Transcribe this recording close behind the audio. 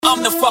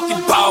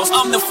fucking boss.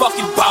 I'm the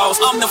fucking boss.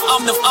 I'm the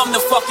fucking boss. I'm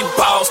the fucking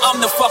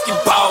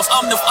boss.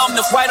 I'm the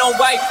right on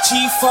right.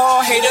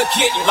 G4 hater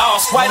get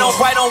lost. Right on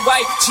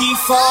right.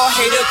 G4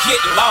 hater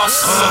get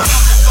lost.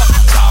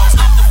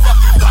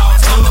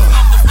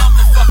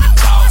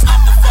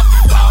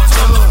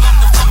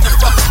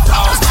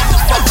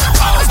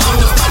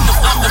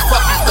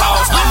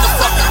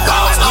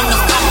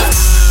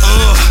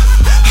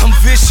 I'm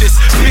vicious,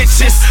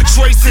 bitches,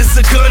 traces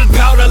of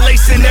gunpowder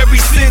lacing every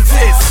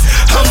sentence.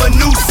 I'm a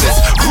nuisance,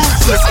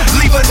 ruthless,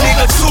 leave a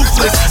nigga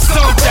toothless,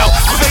 stomped out,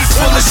 face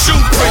full of shoe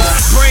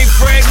prints, brain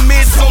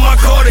fragments on my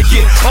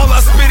cardigan. All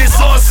I spit is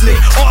arsenic,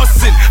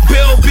 arson,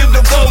 bell build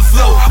a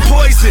flow,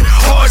 poison,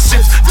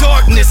 hardships,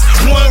 darkness,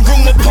 one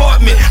room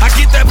apartment. I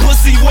get that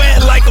pussy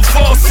wet like a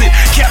faucet,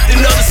 captain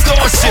of the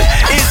starship,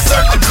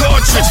 insert the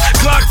cartridge,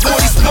 Glock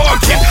 40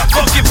 sparking,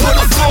 fucking put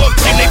a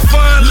fork in. They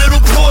find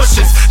little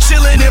portions,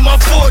 chilling in my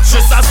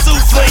fortress. I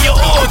souffle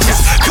your organs,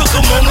 cook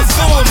them on the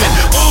foreman.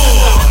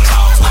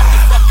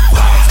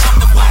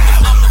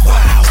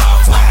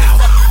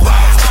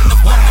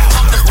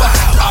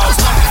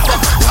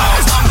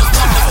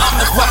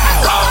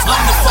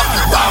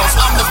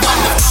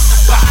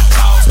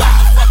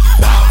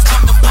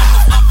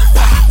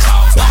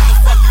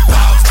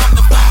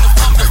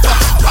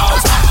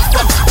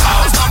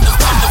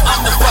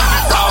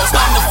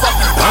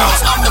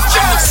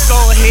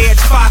 Skullhead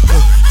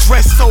Fokker,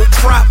 dressed so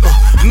proper.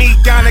 Me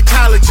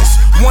gynecologist,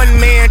 one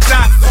man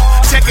doctor,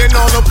 checking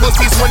all the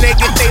pussies when they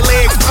get their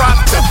legs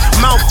propped up.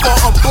 Mouth for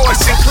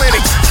abortion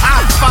clinics,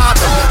 I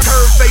father.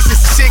 Curve faces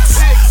chicks,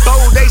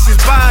 bodacious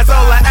buys,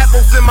 all the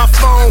apples in my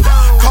phone.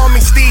 Call me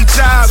Steve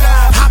Jobs,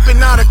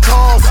 hopping out of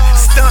cars,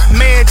 stunt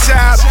man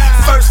job.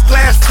 First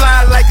class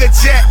fly like a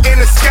jet in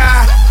the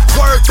sky.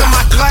 Word to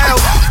my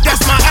clouds,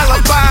 that's my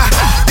alibi.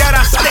 That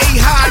I stay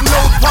high,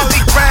 no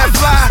polygraph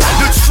lie.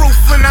 The truth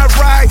when I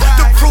ride,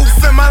 the proof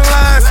in my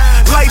lines.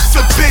 Life's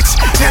a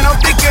bitch, and I'm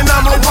thinking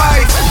I'm a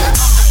wife.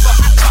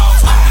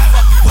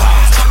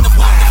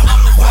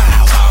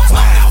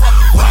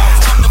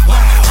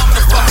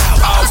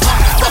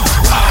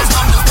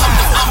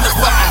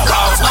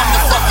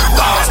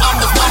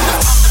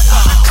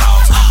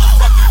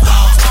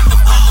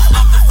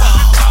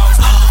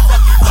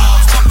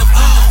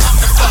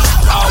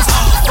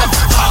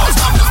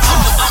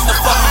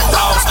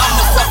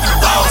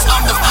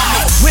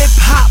 Whip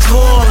hot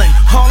boiling,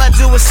 all I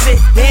do is sit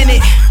in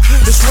it.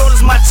 This road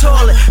is my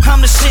toilet,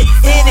 I'm the shit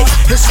in it.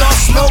 It's all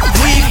smoke,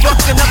 weed,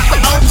 fucking up the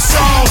old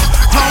song.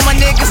 All my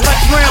niggas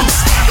like rims,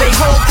 they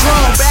hold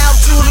chrome. Bow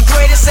to the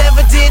greatest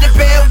ever did it,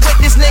 bear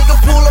witness, nigga.